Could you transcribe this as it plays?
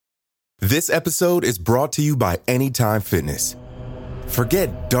This episode is brought to you by Anytime Fitness.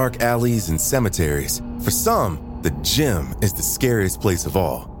 Forget dark alleys and cemeteries. For some, the gym is the scariest place of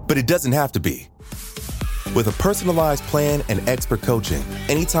all, but it doesn't have to be. With a personalized plan and expert coaching,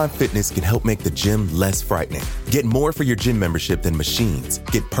 Anytime Fitness can help make the gym less frightening. Get more for your gym membership than machines.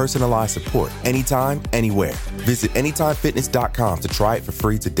 Get personalized support anytime, anywhere. Visit AnytimeFitness.com to try it for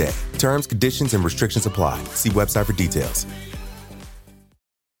free today. Terms, conditions, and restrictions apply. See website for details.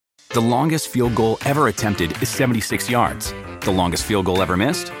 The longest field goal ever attempted is 76 yards. The longest field goal ever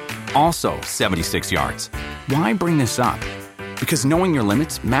missed? Also 76 yards. Why bring this up? Because knowing your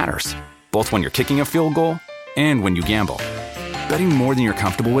limits matters, both when you're kicking a field goal and when you gamble. Betting more than you're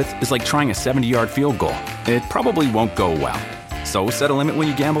comfortable with is like trying a 70-yard field goal. It probably won't go well. So set a limit when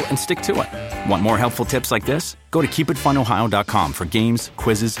you gamble and stick to it. Want more helpful tips like this? Go to keepitfunohio.com for games,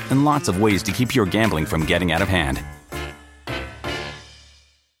 quizzes, and lots of ways to keep your gambling from getting out of hand.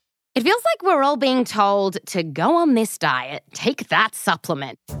 It feels like we're all being told to go on this diet, take that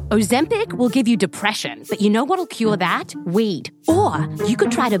supplement. Ozempic will give you depression, but you know what'll cure that? Weed. Or you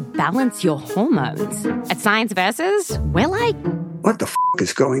could try to balance your hormones. At Science Versus, we're like, what the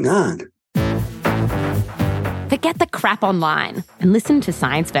is going on? Forget the crap online and listen to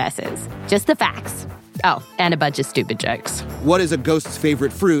Science Versus. Just the facts. Oh, and a bunch of stupid jokes. What is a ghost's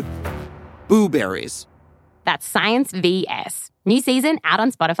favorite fruit? Blueberries. That's Science VS. New season out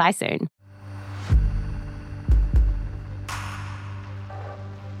on Spotify soon.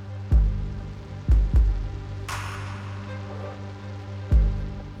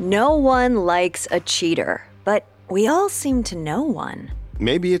 No one likes a cheater, but we all seem to know one.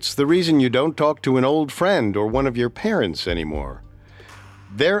 Maybe it's the reason you don't talk to an old friend or one of your parents anymore.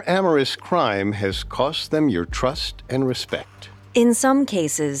 Their amorous crime has cost them your trust and respect. In some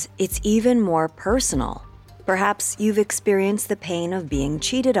cases, it's even more personal. Perhaps you've experienced the pain of being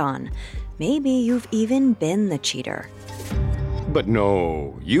cheated on. Maybe you've even been the cheater. But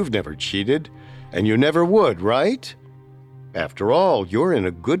no, you've never cheated, and you never would, right? After all, you're in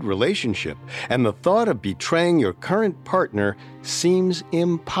a good relationship, and the thought of betraying your current partner seems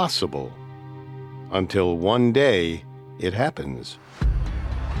impossible. Until one day, it happens.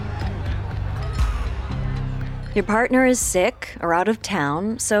 Your partner is sick or out of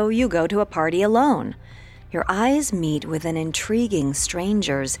town, so you go to a party alone. Your eyes meet with an intriguing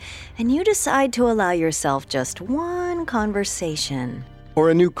stranger's, and you decide to allow yourself just one conversation. Or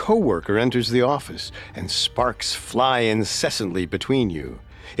a new coworker enters the office, and sparks fly incessantly between you.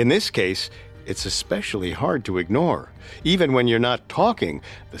 In this case, it's especially hard to ignore. Even when you're not talking,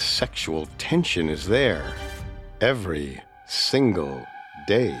 the sexual tension is there. Every single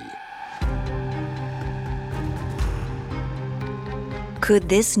day. Could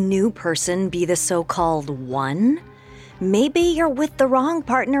this new person be the so-called one? Maybe you're with the wrong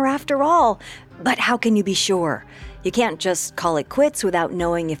partner after all, but how can you be sure? You can't just call it quits without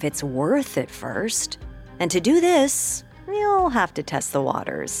knowing if it's worth it first. And to do this, you'll have to test the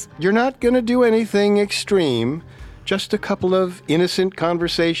waters. You're not going to do anything extreme, just a couple of innocent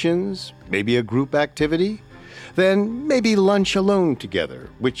conversations, maybe a group activity, then maybe lunch alone together,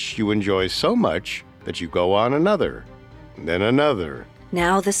 which you enjoy so much that you go on another, then another.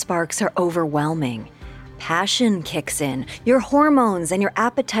 Now the sparks are overwhelming. Passion kicks in. Your hormones and your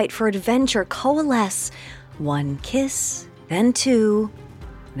appetite for adventure coalesce. One kiss, then two,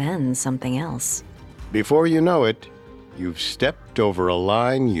 then something else. Before you know it, you've stepped over a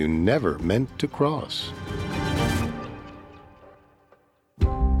line you never meant to cross.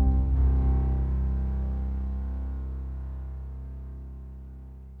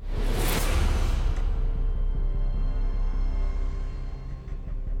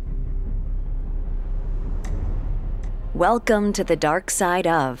 Welcome to The Dark Side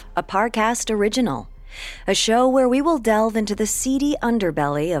of, a Parcast original. A show where we will delve into the seedy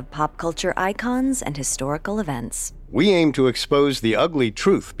underbelly of pop culture icons and historical events. We aim to expose the ugly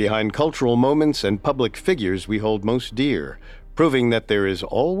truth behind cultural moments and public figures we hold most dear, proving that there is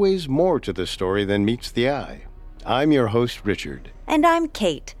always more to the story than meets the eye. I'm your host, Richard. And I'm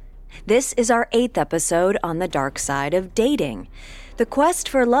Kate. This is our 8th episode on the dark side of dating. The quest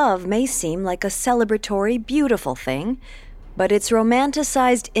for love may seem like a celebratory, beautiful thing, but its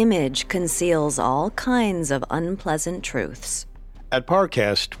romanticized image conceals all kinds of unpleasant truths. At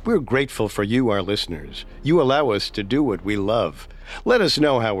Parcast, we're grateful for you, our listeners. You allow us to do what we love. Let us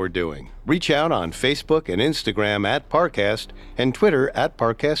know how we're doing. Reach out on Facebook and Instagram at Parcast and Twitter at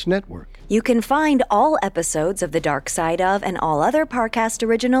Parcast Network. You can find all episodes of The Dark Side of and all other Parcast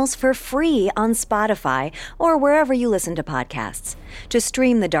originals for free on Spotify or wherever you listen to podcasts. To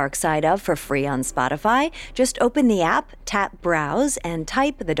stream The Dark Side of for free on Spotify, just open the app, tap Browse, and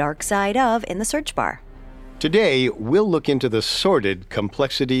type The Dark Side of in the search bar. Today, we'll look into the sordid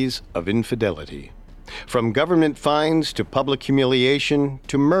complexities of infidelity. From government fines to public humiliation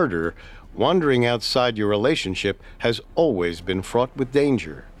to murder, wandering outside your relationship has always been fraught with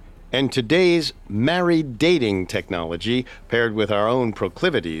danger. And today's married dating technology, paired with our own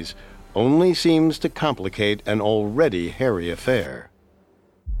proclivities, only seems to complicate an already hairy affair.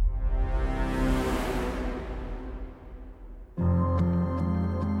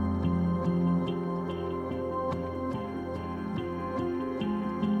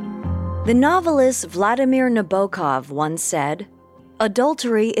 The novelist Vladimir Nabokov once said,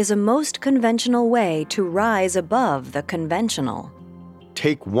 "Adultery is a most conventional way to rise above the conventional."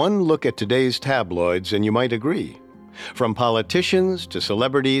 Take one look at today's tabloids and you might agree. From politicians to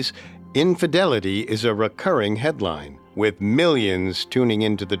celebrities, infidelity is a recurring headline, with millions tuning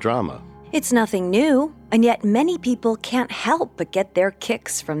into the drama. It's nothing new, and yet many people can't help but get their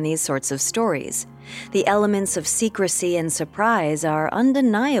kicks from these sorts of stories. The elements of secrecy and surprise are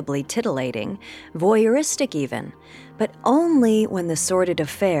undeniably titillating, voyeuristic even, but only when the sordid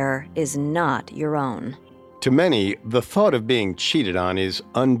affair is not your own. To many, the thought of being cheated on is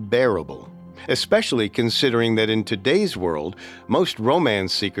unbearable, especially considering that in today's world, most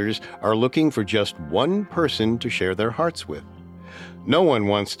romance seekers are looking for just one person to share their hearts with. No one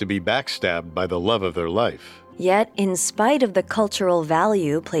wants to be backstabbed by the love of their life. Yet, in spite of the cultural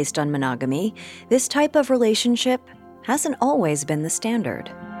value placed on monogamy, this type of relationship hasn't always been the standard.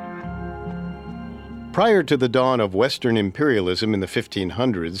 Prior to the dawn of Western imperialism in the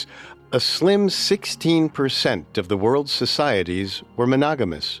 1500s, a slim 16% of the world's societies were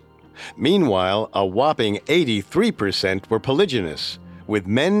monogamous. Meanwhile, a whopping 83% were polygynous, with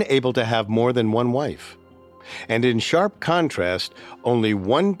men able to have more than one wife. And in sharp contrast, only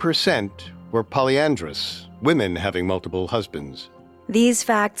 1% were polyandrous, women having multiple husbands. These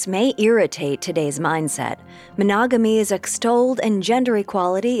facts may irritate today's mindset. Monogamy is extolled and gender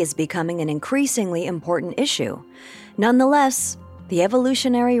equality is becoming an increasingly important issue. Nonetheless, the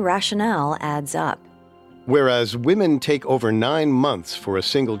evolutionary rationale adds up. Whereas women take over 9 months for a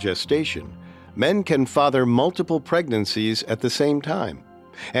single gestation, men can father multiple pregnancies at the same time.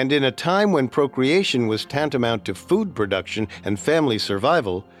 And in a time when procreation was tantamount to food production and family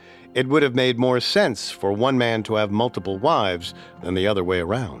survival, it would have made more sense for one man to have multiple wives than the other way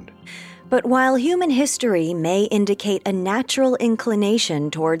around. But while human history may indicate a natural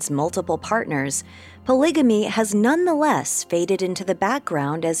inclination towards multiple partners, polygamy has nonetheless faded into the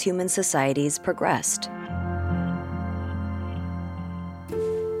background as human societies progressed.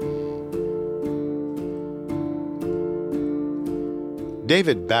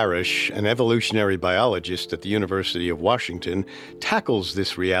 David Barish, an evolutionary biologist at the University of Washington, tackles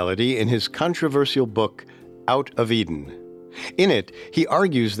this reality in his controversial book, Out of Eden. In it, he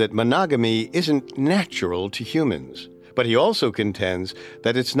argues that monogamy isn't natural to humans, but he also contends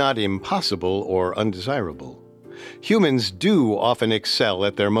that it's not impossible or undesirable. Humans do often excel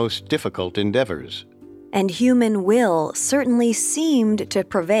at their most difficult endeavors. And human will certainly seemed to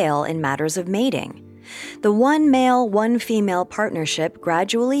prevail in matters of mating. The one male, one female partnership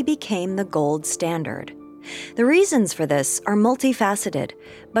gradually became the gold standard. The reasons for this are multifaceted,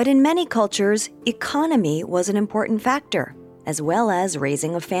 but in many cultures, economy was an important factor, as well as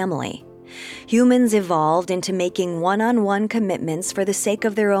raising a family. Humans evolved into making one-on-one commitments for the sake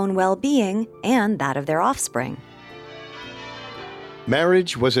of their own well-being and that of their offspring.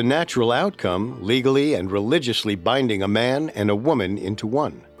 Marriage was a natural outcome, legally and religiously binding a man and a woman into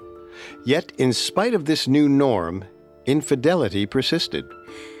one. Yet, in spite of this new norm, infidelity persisted.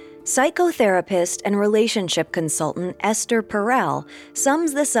 Psychotherapist and relationship consultant Esther Perel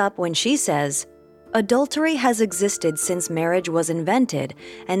sums this up when she says, "Adultery has existed since marriage was invented,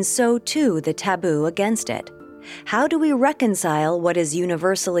 and so too the taboo against it. How do we reconcile what is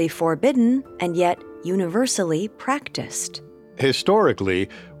universally forbidden and yet universally practiced?" Historically,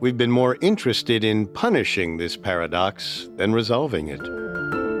 we've been more interested in punishing this paradox than resolving it.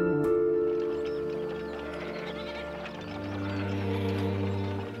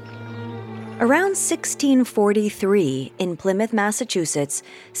 Around 1643, in Plymouth, Massachusetts,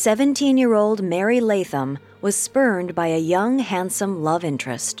 17-year-old Mary Latham was spurned by a young, handsome love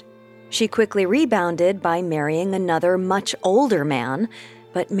interest. She quickly rebounded by marrying another much older man,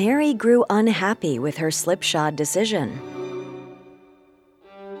 but Mary grew unhappy with her slipshod decision.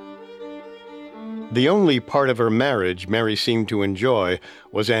 The only part of her marriage Mary seemed to enjoy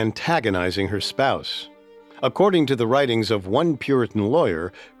was antagonizing her spouse. According to the writings of one Puritan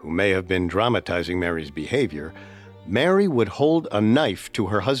lawyer, who may have been dramatizing Mary's behavior, Mary would hold a knife to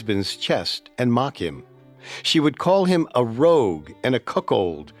her husband's chest and mock him. She would call him a rogue and a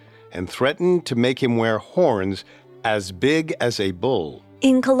cuckold, and threaten to make him wear horns as big as a bull.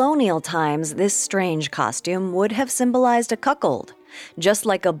 In colonial times, this strange costume would have symbolized a cuckold. Just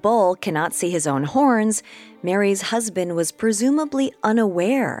like a bull cannot see his own horns, Mary's husband was presumably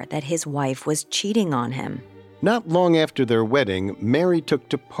unaware that his wife was cheating on him. Not long after their wedding, Mary took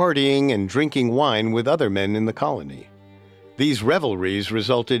to partying and drinking wine with other men in the colony. These revelries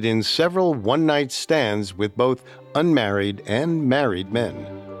resulted in several one-night stands with both unmarried and married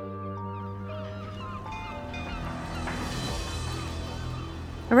men.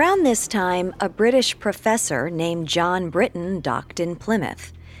 Around this time, a British professor named John Britton docked in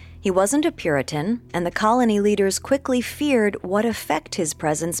Plymouth. He wasn't a Puritan, and the colony leaders quickly feared what effect his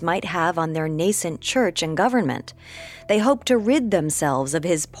presence might have on their nascent church and government. They hoped to rid themselves of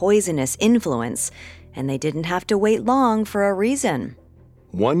his poisonous influence, and they didn't have to wait long for a reason.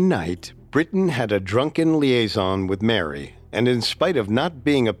 One night, Britton had a drunken liaison with Mary, and in spite of not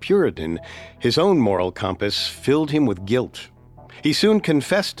being a Puritan, his own moral compass filled him with guilt. He soon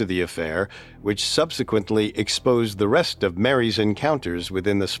confessed to the affair, which subsequently exposed the rest of Mary's encounters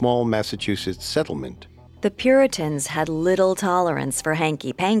within the small Massachusetts settlement. The Puritans had little tolerance for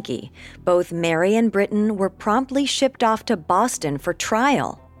hanky-panky. Both Mary and Britton were promptly shipped off to Boston for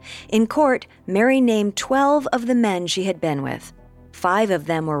trial. In court, Mary named 12 of the men she had been with. 5 of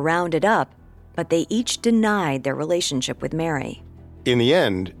them were rounded up, but they each denied their relationship with Mary. In the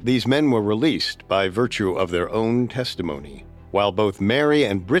end, these men were released by virtue of their own testimony, while both Mary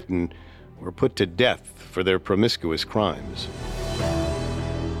and Britton were put to death for their promiscuous crimes.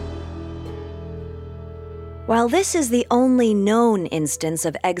 While this is the only known instance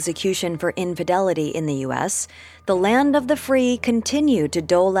of execution for infidelity in the U.S., the land of the free continued to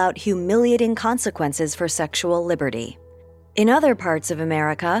dole out humiliating consequences for sexual liberty. In other parts of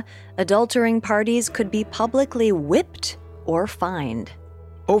America, adultering parties could be publicly whipped or fined.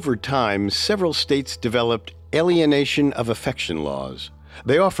 Over time, several states developed alienation of affection laws.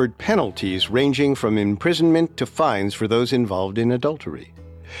 They offered penalties ranging from imprisonment to fines for those involved in adultery.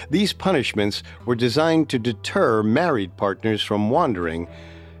 These punishments were designed to deter married partners from wandering,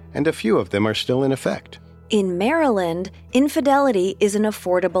 and a few of them are still in effect. In Maryland, infidelity is an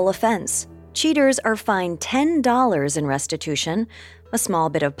affordable offense. Cheaters are fined $10 in restitution, a small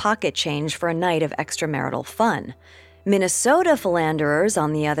bit of pocket change for a night of extramarital fun. Minnesota philanderers,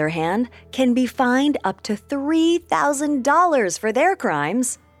 on the other hand, can be fined up to $3,000 for their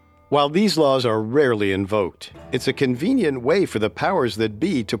crimes. While these laws are rarely invoked, it's a convenient way for the powers that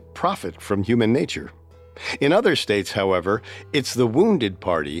be to profit from human nature. In other states, however, it's the wounded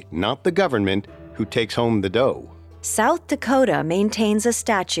party, not the government, who takes home the dough. South Dakota maintains a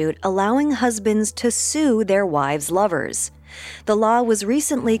statute allowing husbands to sue their wives' lovers. The law was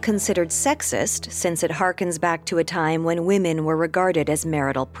recently considered sexist since it harkens back to a time when women were regarded as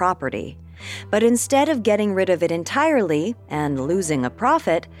marital property. But instead of getting rid of it entirely and losing a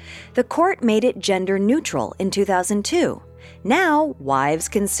profit, the court made it gender neutral in 2002. Now, wives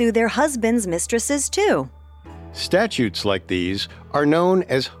can sue their husbands' mistresses too. Statutes like these are known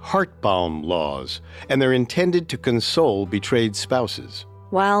as heart-balm laws, and they're intended to console betrayed spouses.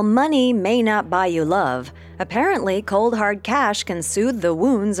 While money may not buy you love, apparently cold hard cash can soothe the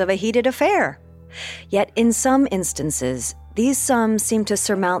wounds of a heated affair. Yet in some instances, these sums seem to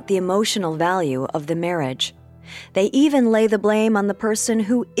surmount the emotional value of the marriage. They even lay the blame on the person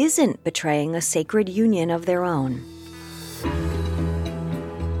who isn't betraying a sacred union of their own.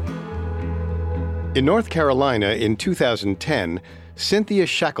 In North Carolina in 2010, Cynthia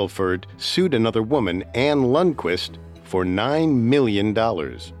Shackelford sued another woman, Ann Lundquist, for $9 million.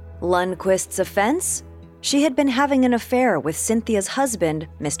 Lundquist's offense? She had been having an affair with Cynthia's husband,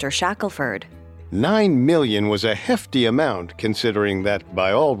 Mr. Shackelford. $9 million was a hefty amount, considering that,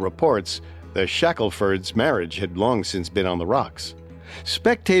 by all reports, the Shackelfords' marriage had long since been on the rocks.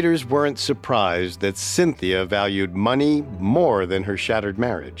 Spectators weren't surprised that Cynthia valued money more than her shattered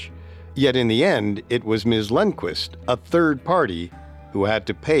marriage. Yet in the end, it was Ms. Lundquist, a third party, who had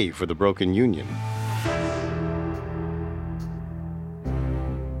to pay for the broken union.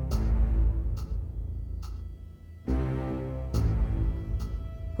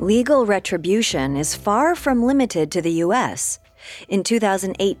 Legal retribution is far from limited to the U.S. In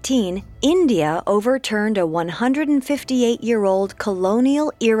 2018, India overturned a 158-year-old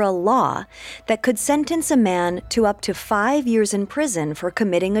colonial-era law that could sentence a man to up to 5 years in prison for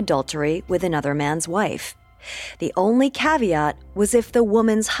committing adultery with another man's wife. The only caveat was if the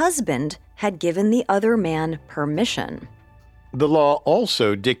woman's husband had given the other man permission. The law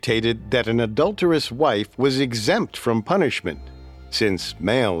also dictated that an adulterous wife was exempt from punishment, since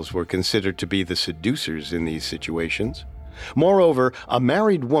males were considered to be the seducers in these situations. Moreover, a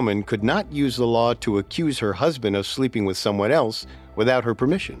married woman could not use the law to accuse her husband of sleeping with someone else without her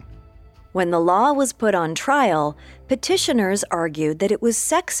permission. When the law was put on trial, petitioners argued that it was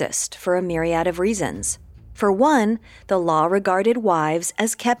sexist for a myriad of reasons. For one, the law regarded wives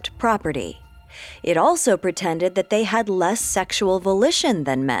as kept property. It also pretended that they had less sexual volition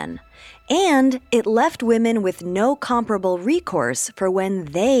than men, and it left women with no comparable recourse for when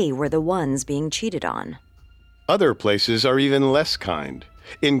they were the ones being cheated on. Other places are even less kind.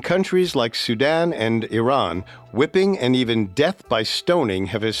 In countries like Sudan and Iran, whipping and even death by stoning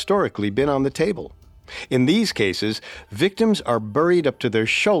have historically been on the table. In these cases, victims are buried up to their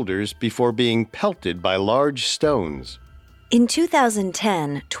shoulders before being pelted by large stones. In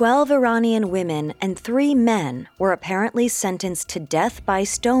 2010, 12 Iranian women and 3 men were apparently sentenced to death by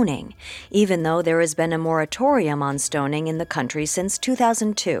stoning, even though there has been a moratorium on stoning in the country since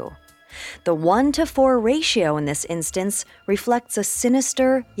 2002. The 1-to-4 ratio in this instance reflects a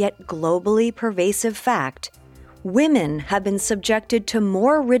sinister yet globally pervasive fact. Women have been subjected to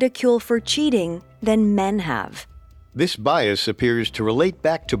more ridicule for cheating than men have. This bias appears to relate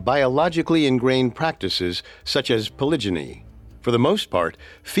back to biologically ingrained practices such as polygyny. For the most part,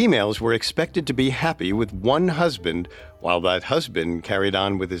 females were expected to be happy with one husband, while that husband carried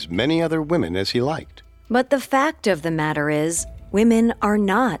on with as many other women as he liked. But the fact of the matter is, women are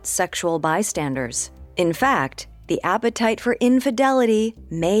not sexual bystanders. In fact, the appetite for infidelity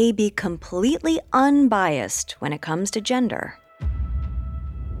may be completely unbiased when it comes to gender.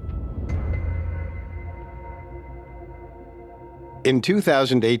 In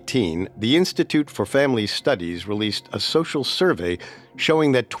 2018, the Institute for Family Studies released a social survey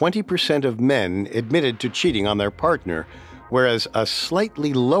showing that 20% of men admitted to cheating on their partner, whereas a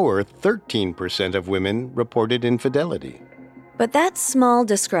slightly lower 13% of women reported infidelity. But that small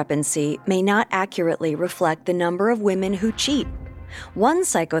discrepancy may not accurately reflect the number of women who cheat. One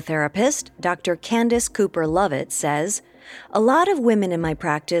psychotherapist, Dr. Candace Cooper-Lovett, says, "A lot of women in my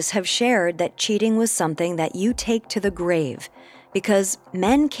practice have shared that cheating was something that you take to the grave, because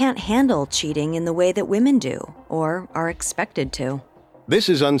men can't handle cheating in the way that women do, or are expected to." This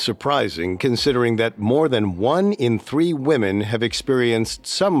is unsurprising considering that more than 1 in 3 women have experienced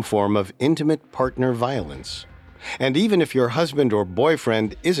some form of intimate partner violence. And even if your husband or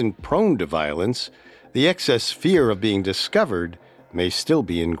boyfriend isn't prone to violence, the excess fear of being discovered may still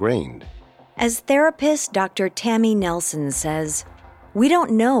be ingrained. As therapist Dr. Tammy Nelson says, "We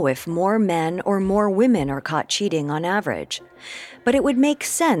don't know if more men or more women are caught cheating on average, but it would make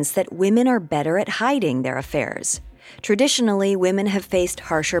sense that women are better at hiding their affairs. Traditionally, women have faced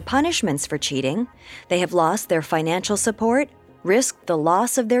harsher punishments for cheating. They have lost their financial support, risked the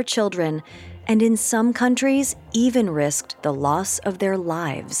loss of their children, and in some countries, even risked the loss of their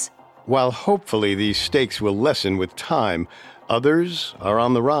lives." While hopefully these stakes will lessen with time, others are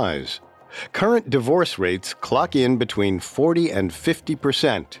on the rise. Current divorce rates clock in between 40 and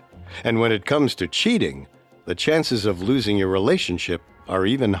 50%. And when it comes to cheating, the chances of losing your relationship are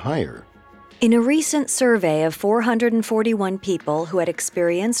even higher. In a recent survey of 441 people who had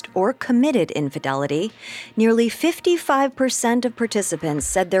experienced or committed infidelity, nearly 55% of participants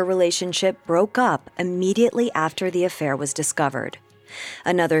said their relationship broke up immediately after the affair was discovered.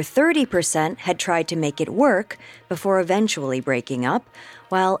 Another 30% had tried to make it work before eventually breaking up,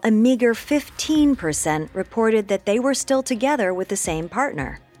 while a meager 15% reported that they were still together with the same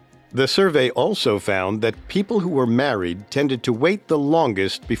partner. The survey also found that people who were married tended to wait the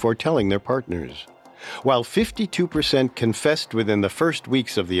longest before telling their partners. While 52% confessed within the first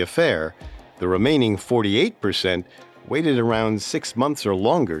weeks of the affair, the remaining 48% waited around 6 months or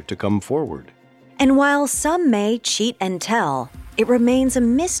longer to come forward. And while some may cheat and tell, it remains a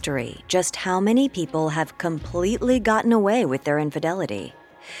mystery just how many people have completely gotten away with their infidelity.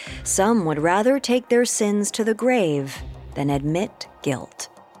 Some would rather take their sins to the grave than admit guilt.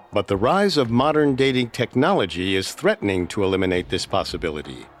 But the rise of modern dating technology is threatening to eliminate this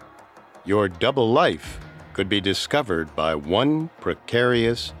possibility. Your double life could be discovered by one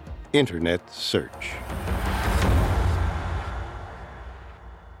precarious internet search.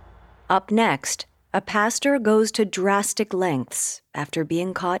 Up next, a pastor goes to drastic lengths after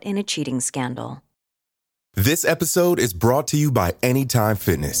being caught in a cheating scandal. This episode is brought to you by Anytime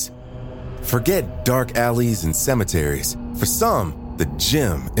Fitness. Forget dark alleys and cemeteries. For some, the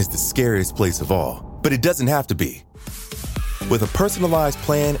gym is the scariest place of all, but it doesn't have to be. With a personalized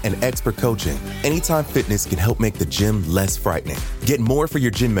plan and expert coaching, Anytime Fitness can help make the gym less frightening. Get more for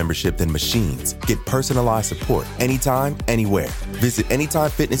your gym membership than machines. Get personalized support anytime, anywhere. Visit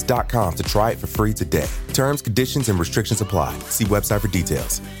AnytimeFitness.com to try it for free today. Terms, conditions, and restrictions apply. See website for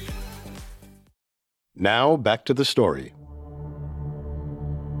details. Now, back to the story.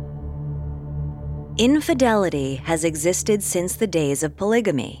 Infidelity has existed since the days of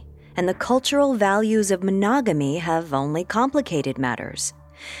polygamy, and the cultural values of monogamy have only complicated matters.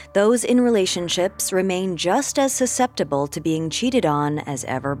 Those in relationships remain just as susceptible to being cheated on as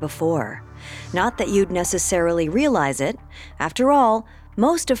ever before. Not that you'd necessarily realize it. After all,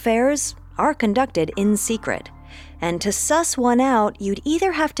 most affairs are conducted in secret. And to suss one out, you'd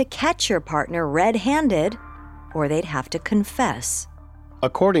either have to catch your partner red-handed, or they'd have to confess.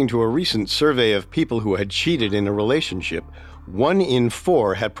 According to a recent survey of people who had cheated in a relationship, 1 in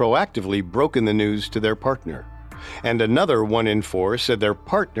 4 had proactively broken the news to their partner. And another 1 in 4 said their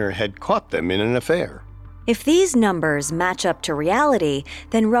partner had caught them in an affair. If these numbers match up to reality,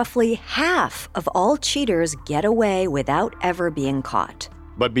 then roughly half of all cheaters get away without ever being caught.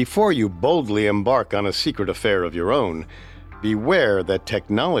 But before you boldly embark on a secret affair of your own, beware that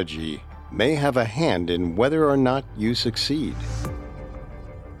technology may have a hand in whether or not you succeed.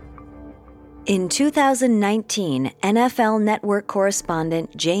 In 2019, NFL Network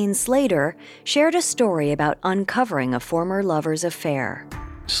correspondent Jane Slater shared a story about uncovering a former lover's affair.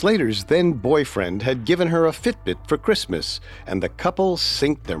 Slater's then-boyfriend had given her a Fitbit for Christmas, and the couple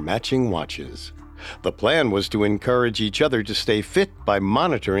synced their matching watches. The plan was to encourage each other to stay fit by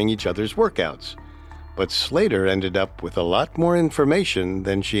monitoring each other's workouts. But Slater ended up with a lot more information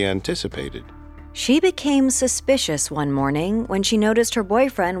than she anticipated. She became suspicious one morning when she noticed her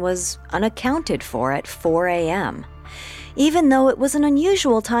boyfriend was unaccounted for at 4 a.m. Even though it was an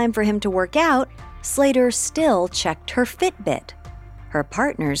unusual time for him to work out, Slater still checked her Fitbit. Her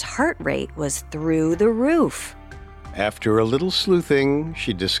partner's heart rate was through the roof. After a little sleuthing,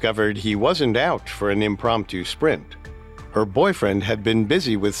 she discovered he wasn't out for an impromptu sprint. Her boyfriend had been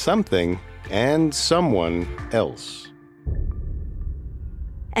busy with something and someone else.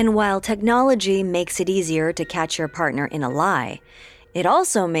 And while technology makes it easier to catch your partner in a lie, it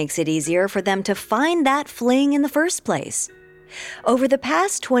also makes it easier for them to find that fling in the first place. Over the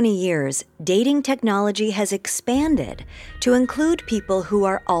past 20 years, dating technology has expanded to include people who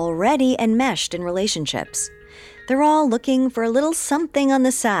are already enmeshed in relationships. They're all looking for a little something on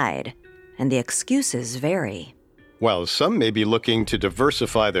the side, and the excuses vary. While some may be looking to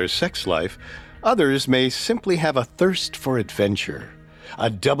diversify their sex life, others may simply have a thirst for adventure. A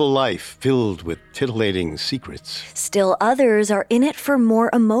double life filled with titillating secrets. Still others are in it for more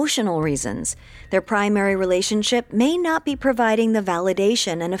emotional reasons. Their primary relationship may not be providing the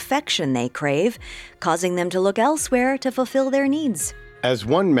validation and affection they crave, causing them to look elsewhere to fulfill their needs. As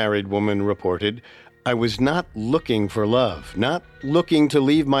one married woman reported, "I was not looking for love, not looking to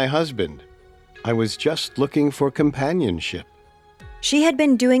leave my husband. I was just looking for companionship." She had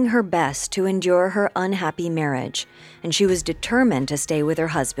been doing her best to endure her unhappy marriage, and she was determined to stay with her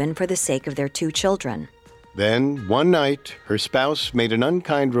husband for the sake of their 2 children. Then, one night, her spouse made an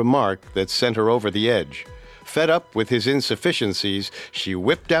unkind remark that sent her over the edge. Fed up with his insufficiencies, she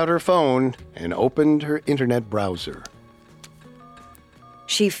whipped out her phone and opened her internet browser.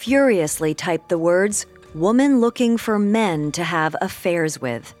 She furiously typed the words, "woman looking for men to have affairs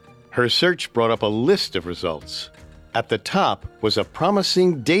with." Her search brought up a list of results. At the top was a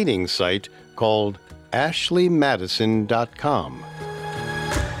promising dating site called AshleyMadison.com.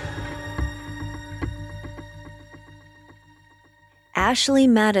 Ashley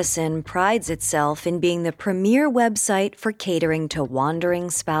Madison prides itself in being the premier website for catering to wandering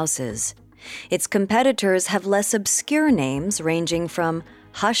spouses. Its competitors have less obscure names ranging from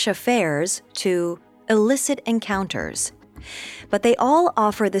hush affairs to illicit encounters. But they all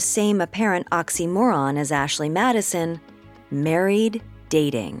offer the same apparent oxymoron as Ashley Madison: married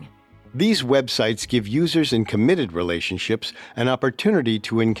dating. These websites give users in committed relationships an opportunity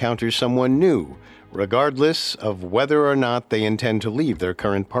to encounter someone new, regardless of whether or not they intend to leave their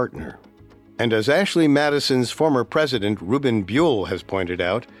current partner. And as Ashley Madison's former president, Ruben Buell, has pointed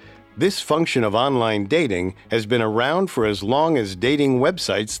out, this function of online dating has been around for as long as dating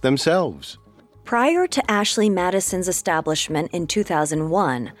websites themselves. Prior to Ashley Madison's establishment in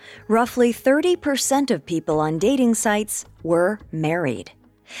 2001, roughly 30% of people on dating sites were married.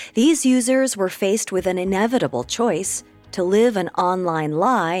 These users were faced with an inevitable choice: to live an online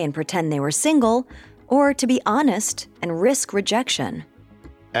lie and pretend they were single, or to be honest and risk rejection.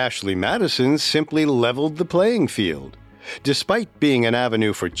 Ashley Madison simply leveled the playing field. Despite being an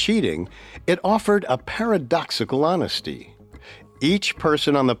avenue for cheating, it offered a paradoxical honesty. Each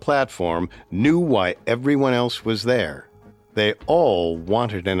person on the platform knew why everyone else was there. They all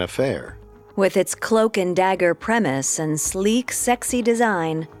wanted an affair. With its cloak and dagger premise and sleek, sexy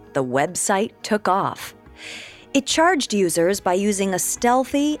design, the website took off. It charged users by using a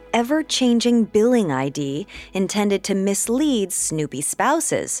stealthy, ever-changing billing ID intended to mislead snoopy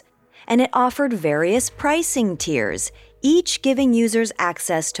spouses. And it offered various pricing tiers, each giving users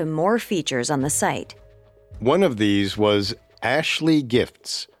access to more features on the site. One of these was Ashley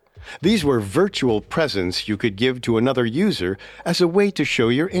Gifts. These were virtual presents you could give to another user as a way to show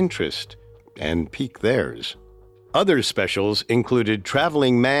your interest and pique theirs. Other specials included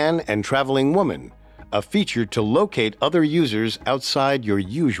Traveling Man and Traveling Woman, a feature to locate other users outside your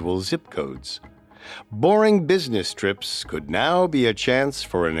usual zip codes. Boring business trips could now be a chance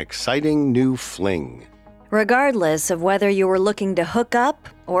for an exciting new fling. Regardless of whether you were looking to hook up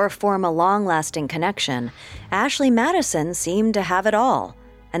or form a long-lasting connection, Ashley Madison seemed to have it all,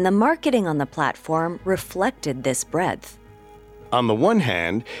 and the marketing on the platform reflected this breadth. On the one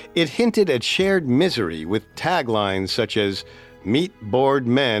hand, it hinted at shared misery with taglines such as, "Meet bored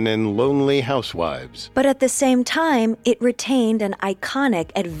men and lonely housewives." But at the same time, it retained an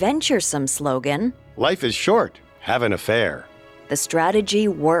iconic adventuresome slogan, "Life is short, have an affair." The strategy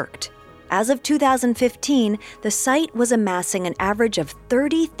worked. As of 2015, the site was amassing an average of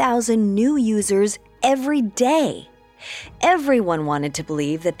 30,000 new users every day. Everyone wanted to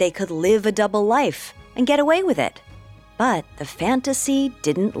believe that they could live a double life and get away with it. But the fantasy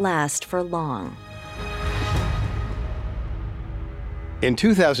didn't last for long. In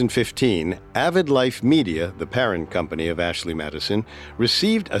 2015, Avid Life Media, the parent company of Ashley Madison,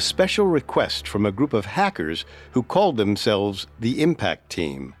 received a special request from a group of hackers who called themselves the Impact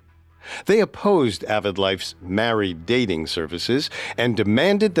Team. They opposed Avid Life's married dating services and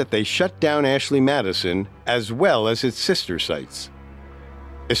demanded that they shut down Ashley Madison as well as its sister sites.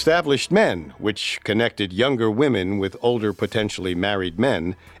 Established Men, which connected younger women with older potentially married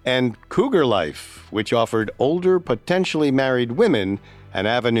men, and Cougar Life, which offered older potentially married women an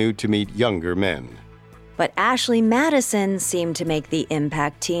avenue to meet younger men. But Ashley Madison seemed to make the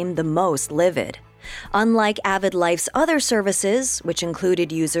Impact Team the most livid. Unlike Avid Life's other services, which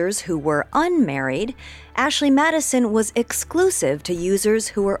included users who were unmarried, Ashley Madison was exclusive to users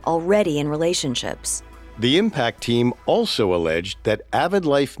who were already in relationships. The Impact Team also alleged that Avid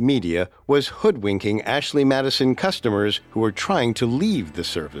Life Media was hoodwinking Ashley Madison customers who were trying to leave the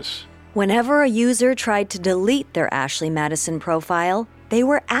service. Whenever a user tried to delete their Ashley Madison profile, they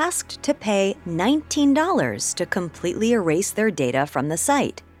were asked to pay $19 to completely erase their data from the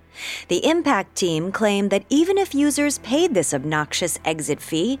site. The Impact Team claimed that even if users paid this obnoxious exit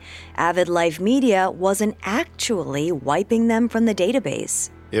fee, Avid Life Media wasn't actually wiping them from the database.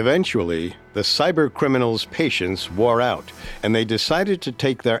 Eventually, the cybercriminals' patience wore out, and they decided to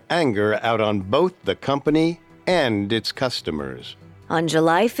take their anger out on both the company and its customers. On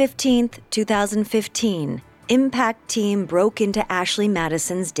July 15, 2015, Impact Team broke into Ashley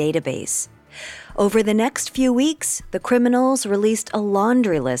Madison's database. Over the next few weeks, the criminals released a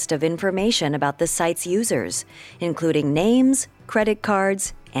laundry list of information about the site's users, including names, credit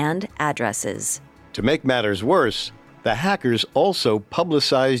cards, and addresses. To make matters worse, the hackers also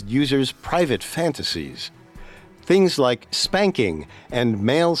publicized users' private fantasies. Things like spanking and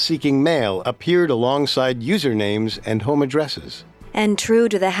male-seeking male appeared alongside usernames and home addresses. And true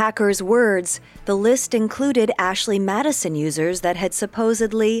to the hackers' words, the list included Ashley Madison users that had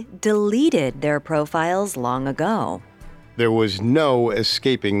supposedly deleted their profiles long ago. There was no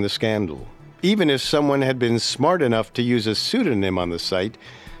escaping the scandal. Even if someone had been smart enough to use a pseudonym on the site,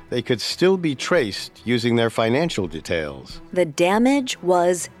 they could still be traced using their financial details. The damage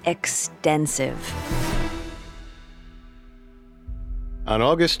was extensive. On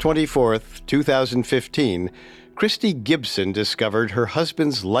August 24, 2015, Christy Gibson discovered her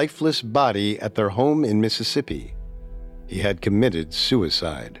husband's lifeless body at their home in Mississippi. He had committed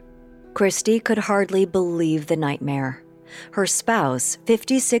suicide. Christy could hardly believe the nightmare. Her spouse,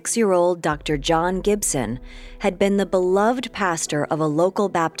 56-year-old Dr. John Gibson, had been the beloved pastor of a local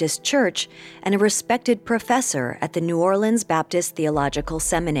Baptist church and a respected professor at the New Orleans Baptist Theological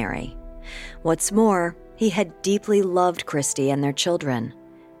Seminary. What's more, he had deeply loved Christy and their children.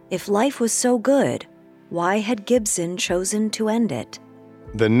 If life was so good, why had Gibson chosen to end it?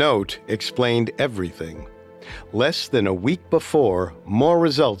 The note explained everything. Less than a week before, more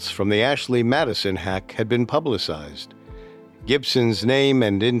results from the Ashley Madison hack had been publicized. Gibson's name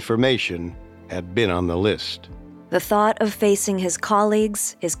and information had been on the list. The thought of facing his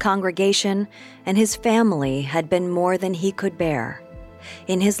colleagues, his congregation, and his family had been more than he could bear.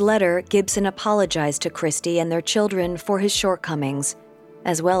 In his letter, Gibson apologized to Christie and their children for his shortcomings,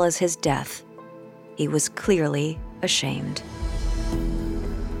 as well as his death. He was clearly ashamed.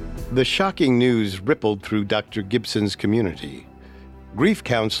 The shocking news rippled through Dr. Gibson's community. Grief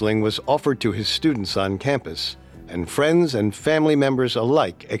counseling was offered to his students on campus, and friends and family members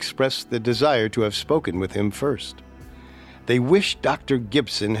alike expressed the desire to have spoken with him first. They wished Dr.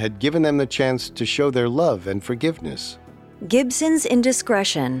 Gibson had given them the chance to show their love and forgiveness. Gibson's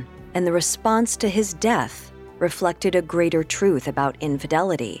indiscretion and the response to his death reflected a greater truth about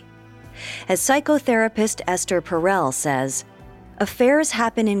infidelity. As psychotherapist Esther Perel says, affairs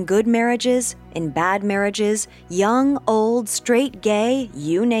happen in good marriages, in bad marriages, young, old, straight, gay,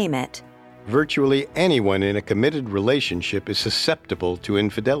 you name it. Virtually anyone in a committed relationship is susceptible to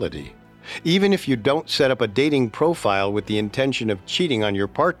infidelity. Even if you don't set up a dating profile with the intention of cheating on your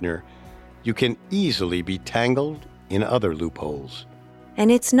partner, you can easily be tangled in other loopholes.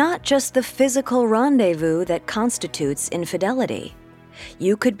 And it's not just the physical rendezvous that constitutes infidelity.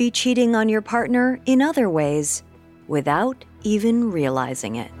 You could be cheating on your partner in other ways without even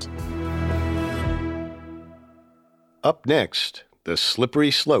realizing it. Up next, the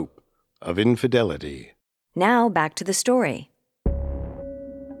slippery slope of infidelity. Now back to the story.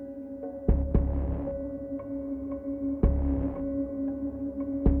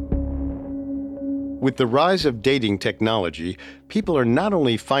 With the rise of dating technology, people are not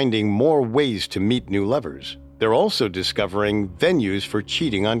only finding more ways to meet new lovers, they're also discovering venues for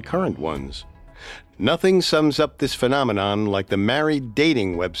cheating on current ones. Nothing sums up this phenomenon like the married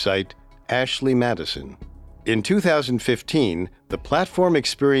dating website Ashley Madison. In 2015, the platform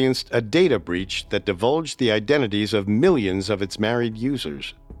experienced a data breach that divulged the identities of millions of its married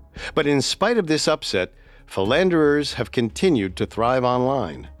users. But in spite of this upset, philanderers have continued to thrive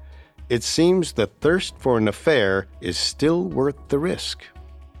online. It seems the thirst for an affair is still worth the risk.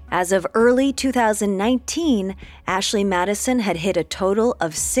 As of early 2019, Ashley Madison had hit a total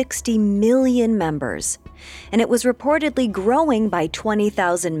of 60 million members, and it was reportedly growing by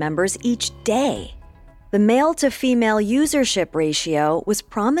 20,000 members each day. The male-to-female usership ratio was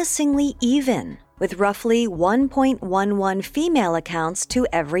promisingly even, with roughly 1.11 female accounts to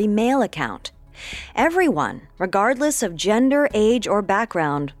every male account. Everyone, regardless of gender, age, or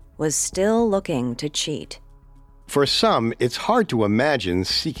background, was still looking to cheat. For some, it's hard to imagine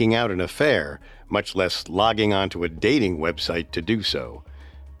seeking out an affair, much less logging onto a dating website to do so.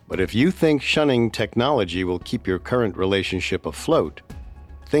 But if you think shunning technology will keep your current relationship afloat,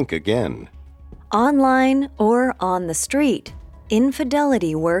 think again. Online or on the street,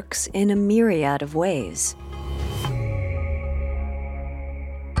 infidelity works in a myriad of ways.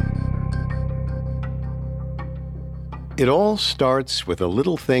 It all starts with a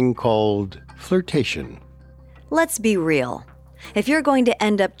little thing called flirtation. Let's be real. If you're going to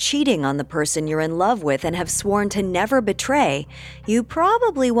end up cheating on the person you're in love with and have sworn to never betray, you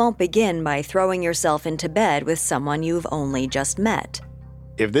probably won't begin by throwing yourself into bed with someone you've only just met.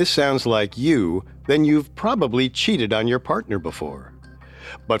 If this sounds like you, then you've probably cheated on your partner before.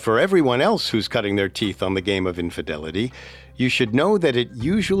 But for everyone else who's cutting their teeth on the game of infidelity, you should know that it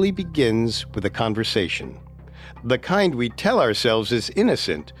usually begins with a conversation. The kind we tell ourselves is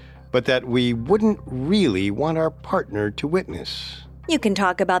innocent, but that we wouldn't really want our partner to witness. You can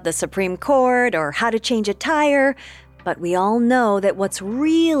talk about the Supreme Court or how to change a tire, but we all know that what's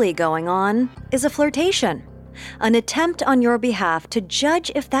really going on is a flirtation. An attempt on your behalf to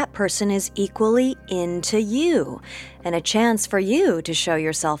judge if that person is equally into you, and a chance for you to show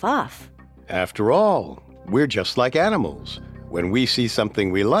yourself off. After all, we're just like animals. When we see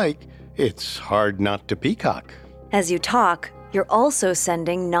something we like, it's hard not to peacock. As you talk, you're also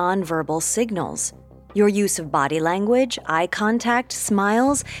sending nonverbal signals. Your use of body language, eye contact,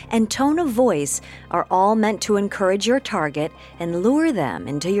 smiles, and tone of voice are all meant to encourage your target and lure them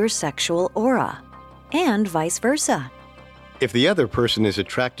into your sexual aura, and vice versa. If the other person is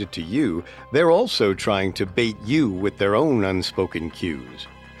attracted to you, they're also trying to bait you with their own unspoken cues.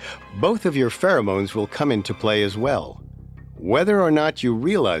 Both of your pheromones will come into play as well. Whether or not you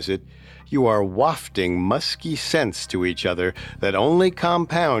realize it, you are wafting musky scents to each other that only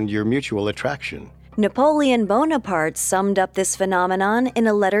compound your mutual attraction. Napoleon Bonaparte summed up this phenomenon in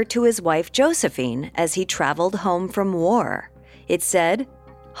a letter to his wife Josephine as he traveled home from war. It said,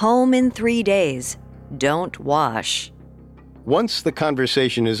 "Home in 3 days. Don't wash." Once the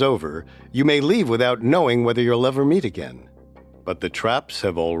conversation is over, you may leave without knowing whether you'll ever meet again. But the traps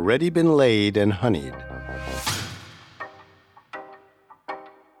have already been laid and honeyed.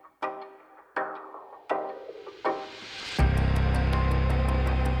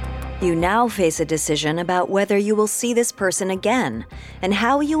 You now face a decision about whether you will see this person again and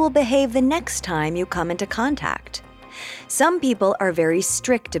how you will behave the next time you come into contact. Some people are very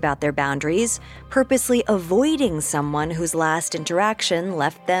strict about their boundaries, purposely avoiding someone whose last interaction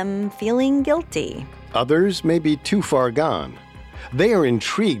left them feeling guilty. Others may be too far gone. They are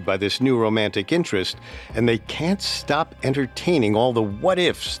intrigued by this new romantic interest, and they can't stop entertaining all the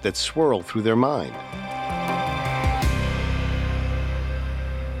what-ifs that swirl through their mind.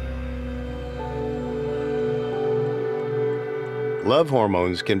 Love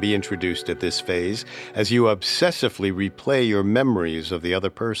hormones can be introduced at this phase as you obsessively replay your memories of the other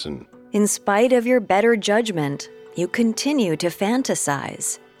person. In spite of your better judgment, you continue to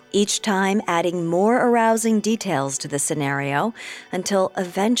fantasize, each time adding more arousing details to the scenario until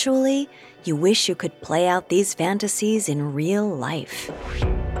eventually you wish you could play out these fantasies in real life.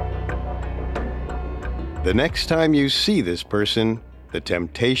 The next time you see this person, the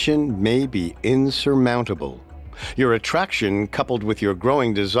temptation may be insurmountable. Your attraction, coupled with your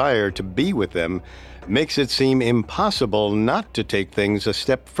growing desire to be with them, makes it seem impossible not to take things a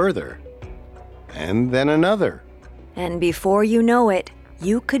step further. And then another. And before you know it,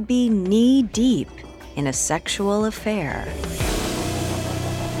 you could be knee-deep in a sexual affair.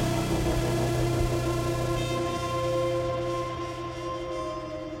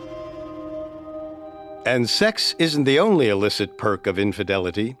 And sex isn't the only illicit perk of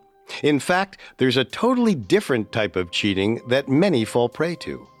infidelity. In fact, there's a totally different type of cheating that many fall prey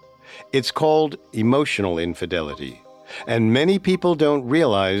to. It's called emotional infidelity, and many people don't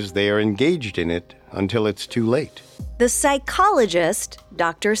realize they are engaged in it until it's too late. The psychologist,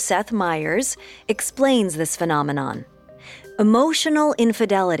 Dr. Seth Meyers, explains this phenomenon. Emotional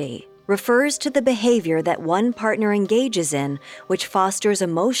infidelity refers to the behavior that one partner engages in, which fosters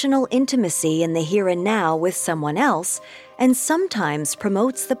emotional intimacy in the here and now with someone else, and sometimes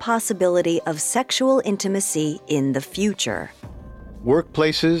promotes the possibility of sexual intimacy in the future.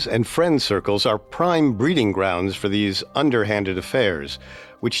 Workplaces and friend circles are prime breeding grounds for these underhanded affairs,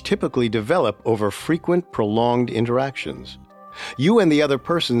 which typically develop over frequent, prolonged interactions. You and the other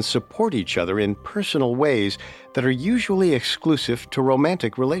person support each other in personal ways that are usually exclusive to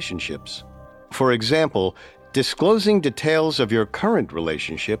romantic relationships. For example, disclosing details of your current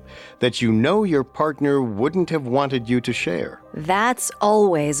relationship that you know your partner wouldn't have wanted you to share. That's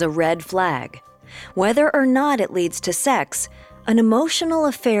always a red flag. Whether or not it leads to sex, an emotional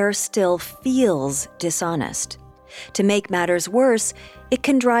affair still feels dishonest. To make matters worse, it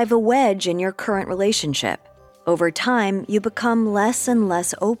can drive a wedge in your current relationship. Over time, you become less and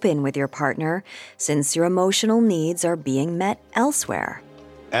less open with your partner since your emotional needs are being met elsewhere.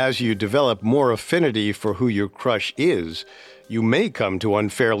 As you develop more affinity for who your crush is, you may come to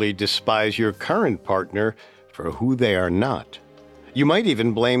unfairly despise your current partner for who they are not. You might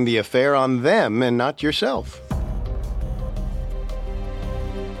even blame the affair on them and not yourself.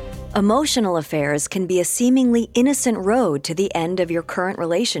 Emotional affairs can be a seemingly innocent road to the end of your current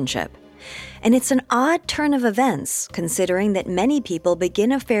relationship. And it's an odd turn of events, considering that many people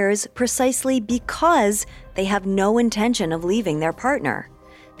begin affairs precisely because they have no intention of leaving their partner.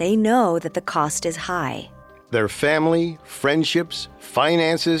 They know that the cost is high. Their family, friendships,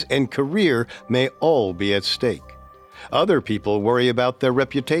 finances, and career may all be at stake. Other people worry about their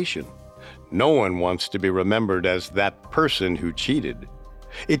reputation. No one wants to be remembered as that person who cheated.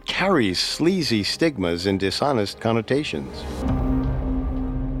 It carries sleazy stigmas and dishonest connotations.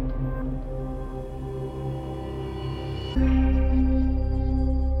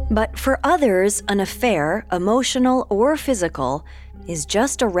 But for others, an affair, emotional or physical, is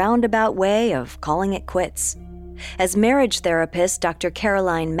just a roundabout way of calling it quits. As marriage therapist Dr.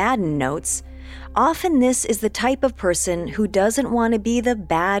 Caroline Madden notes, often this is the type of person who doesn't want to be the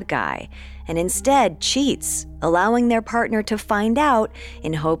bad guy and instead cheats, allowing their partner to find out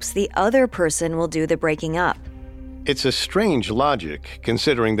in hopes the other person will do the breaking up. It's a strange logic,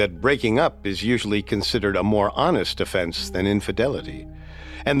 considering that breaking up is usually considered a more honest offense than infidelity.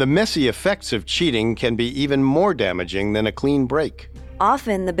 And the messy effects of cheating can be even more damaging than a clean break.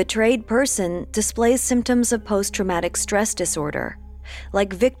 Often, the betrayed person displays symptoms of post-traumatic stress disorder.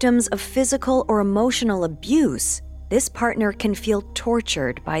 Like victims of physical or emotional abuse, this partner can feel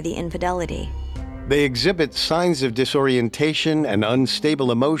tortured by the infidelity. They exhibit signs of disorientation and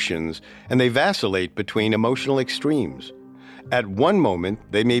unstable emotions, and they vacillate between emotional extremes. At one moment,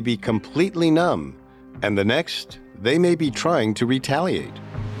 they may be completely numb, and the next, they may be trying to retaliate.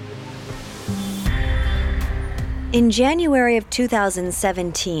 In January of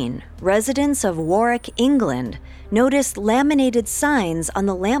 2017, residents of Warwick, England, noticed laminated signs on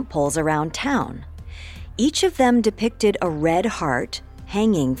the lamp poles around town. Each of them depicted a red heart,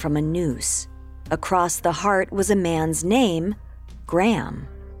 hanging from a noose. Across the heart was a man's name, Graham.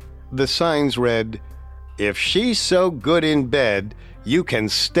 The signs read, "If she's so good in bed, you can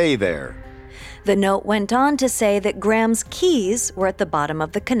stay there." The note went on to say that Graham's keys were at the bottom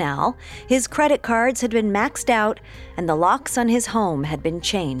of the canal, his credit cards had been maxed out, and the locks on his home had been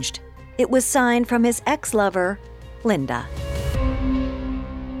changed. It was signed from his ex-lover, Linda.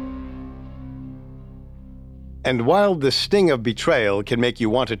 And while the sting of betrayal can make you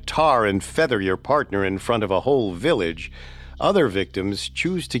want to tar and feather your partner in front of a whole village, other victims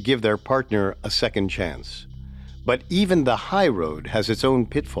choose to give their partner a second chance. But even the high road has its own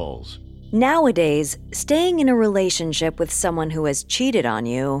pitfalls. Nowadays, staying in a relationship with someone who has cheated on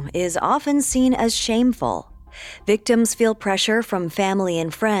you is often seen as shameful. Victims feel pressure from family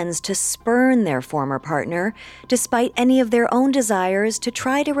and friends to spurn their former partner, despite any of their own desires to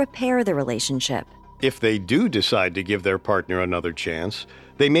try to repair the relationship. If they do decide to give their partner another chance,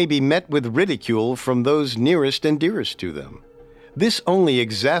 they may be met with ridicule from those nearest and dearest to them. This only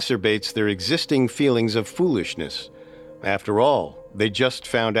exacerbates their existing feelings of foolishness. After all, they just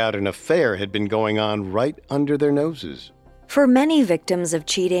found out an affair had been going on right under their noses. For many victims of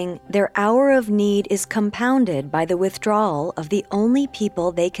cheating, their hour of need is compounded by the withdrawal of the only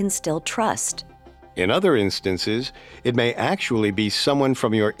people they can still trust. In other instances, it may actually be someone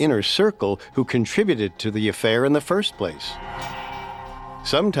from your inner circle who contributed to the affair in the first place.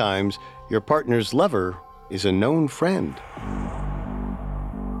 Sometimes, your partner's lover is a known friend.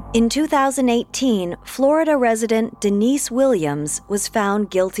 In 2018, Florida resident Denise Williams was found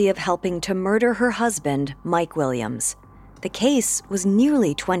guilty of helping to murder her husband, Mike Williams. The case was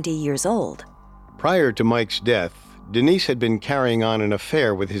nearly 20 years old. Prior to Mike's death, Denise had been carrying on an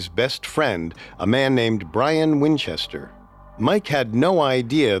affair with his best friend, a man named Brian Winchester. Mike had no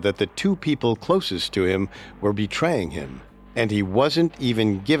idea that the two people closest to him were betraying him, and he wasn't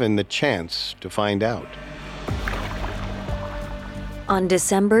even given the chance to find out. On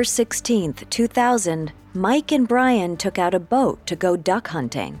December 16, 2000, Mike and Brian took out a boat to go duck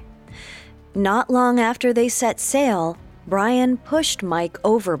hunting. Not long after they set sail, Brian pushed Mike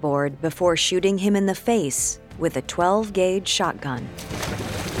overboard before shooting him in the face with a 12-gauge shotgun.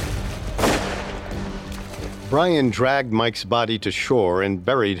 Brian dragged Mike's body to shore and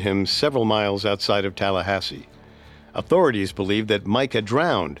buried him several miles outside of Tallahassee. Authorities believed that Mike had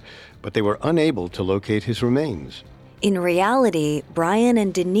drowned, but they were unable to locate his remains. In reality, Brian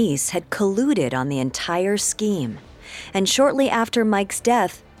and Denise had colluded on the entire scheme. And shortly after Mike's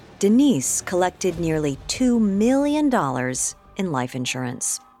death, Denise collected nearly $2 million in life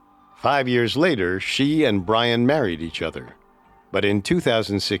insurance. 5 years later, she and Brian married each other. But in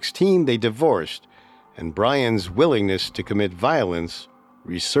 2016, they divorced, and Brian's willingness to commit violence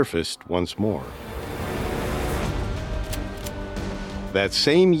resurfaced once more. That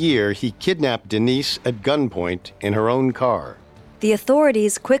same year, he kidnapped Denise at gunpoint in her own car. The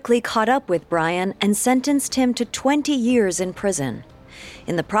authorities quickly caught up with Brian and sentenced him to 20 years in prison.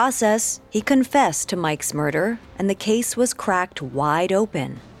 In the process, he confessed to Mike's murder, and the case was cracked wide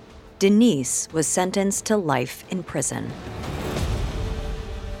open. Denise was sentenced to life in prison.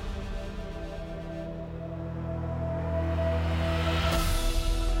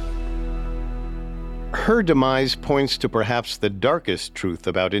 Her demise points to perhaps the darkest truth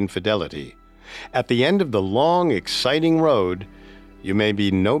about infidelity. At the end of the long, exciting road, you may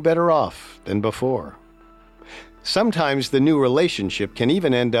be no better off than before. Sometimes the new relationship can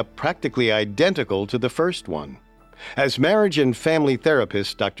even end up practically identical to the first one. As marriage and family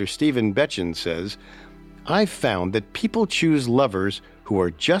therapist Dr. Stephen Betchen says, "I've found that people choose lovers who are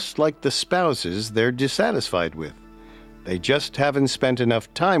just like the spouses they're dissatisfied with. They just haven't spent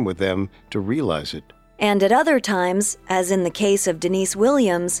enough time with them to realize it." And at other times, as in the case of Denise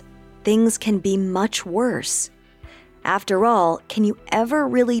Williams, things can be much worse. After all, can you ever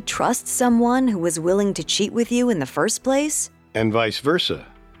really trust someone who was willing to cheat with you in the first place? And vice versa.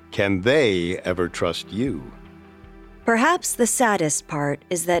 Can they ever trust you? Perhaps the saddest part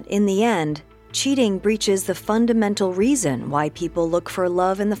is that in the end, cheating breaches the fundamental reason why people look for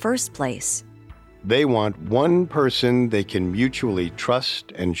love in the first place. They want one person they can mutually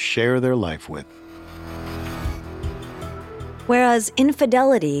trust and share their life with. Whereas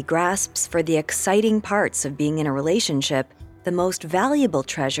infidelity grasps for the exciting parts of being in a relationship, the most valuable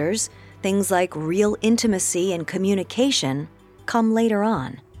treasures, things like real intimacy and communication, come later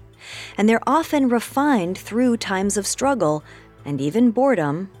on. And they're often refined through times of struggle and even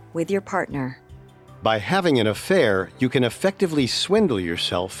boredom with your partner. By having an affair, you can effectively swindle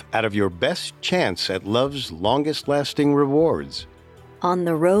yourself out of your best chance at love's longest-lasting rewards. On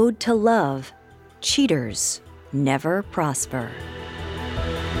the road to love, cheaters never prosper.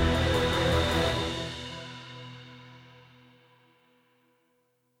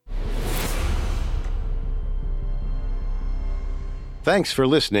 Thanks for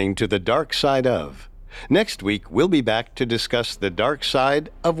listening to The Dark Side Of. Next week, we'll be back to discuss the dark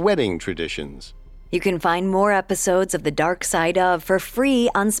side of wedding traditions. You can find more episodes of The Dark Side Of for free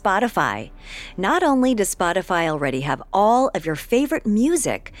on Spotify. Not only does Spotify already have all of your favorite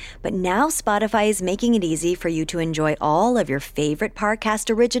music, but now Spotify is making it easy for you to enjoy all of your favorite Parcast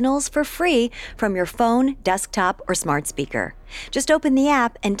originals for free from your phone, desktop, or smart speaker. Just open the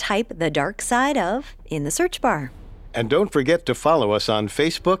app and type The Dark Side Of in the search bar. And don't forget to follow us on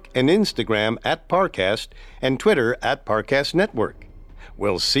Facebook and Instagram at Parcast and Twitter at Parcast Network.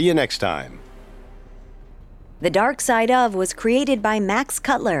 We'll see you next time. The Dark Side Of was created by Max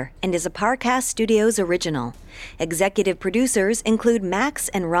Cutler and is a Parcast Studios original. Executive producers include Max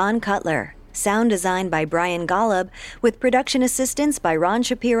and Ron Cutler. Sound design by Brian Golub, with production assistance by Ron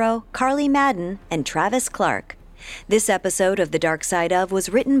Shapiro, Carly Madden, and Travis Clark. This episode of The Dark Side Of was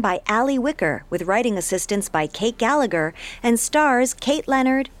written by Allie Wicker, with writing assistance by Kate Gallagher, and stars Kate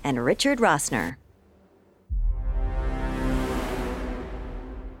Leonard and Richard Rossner.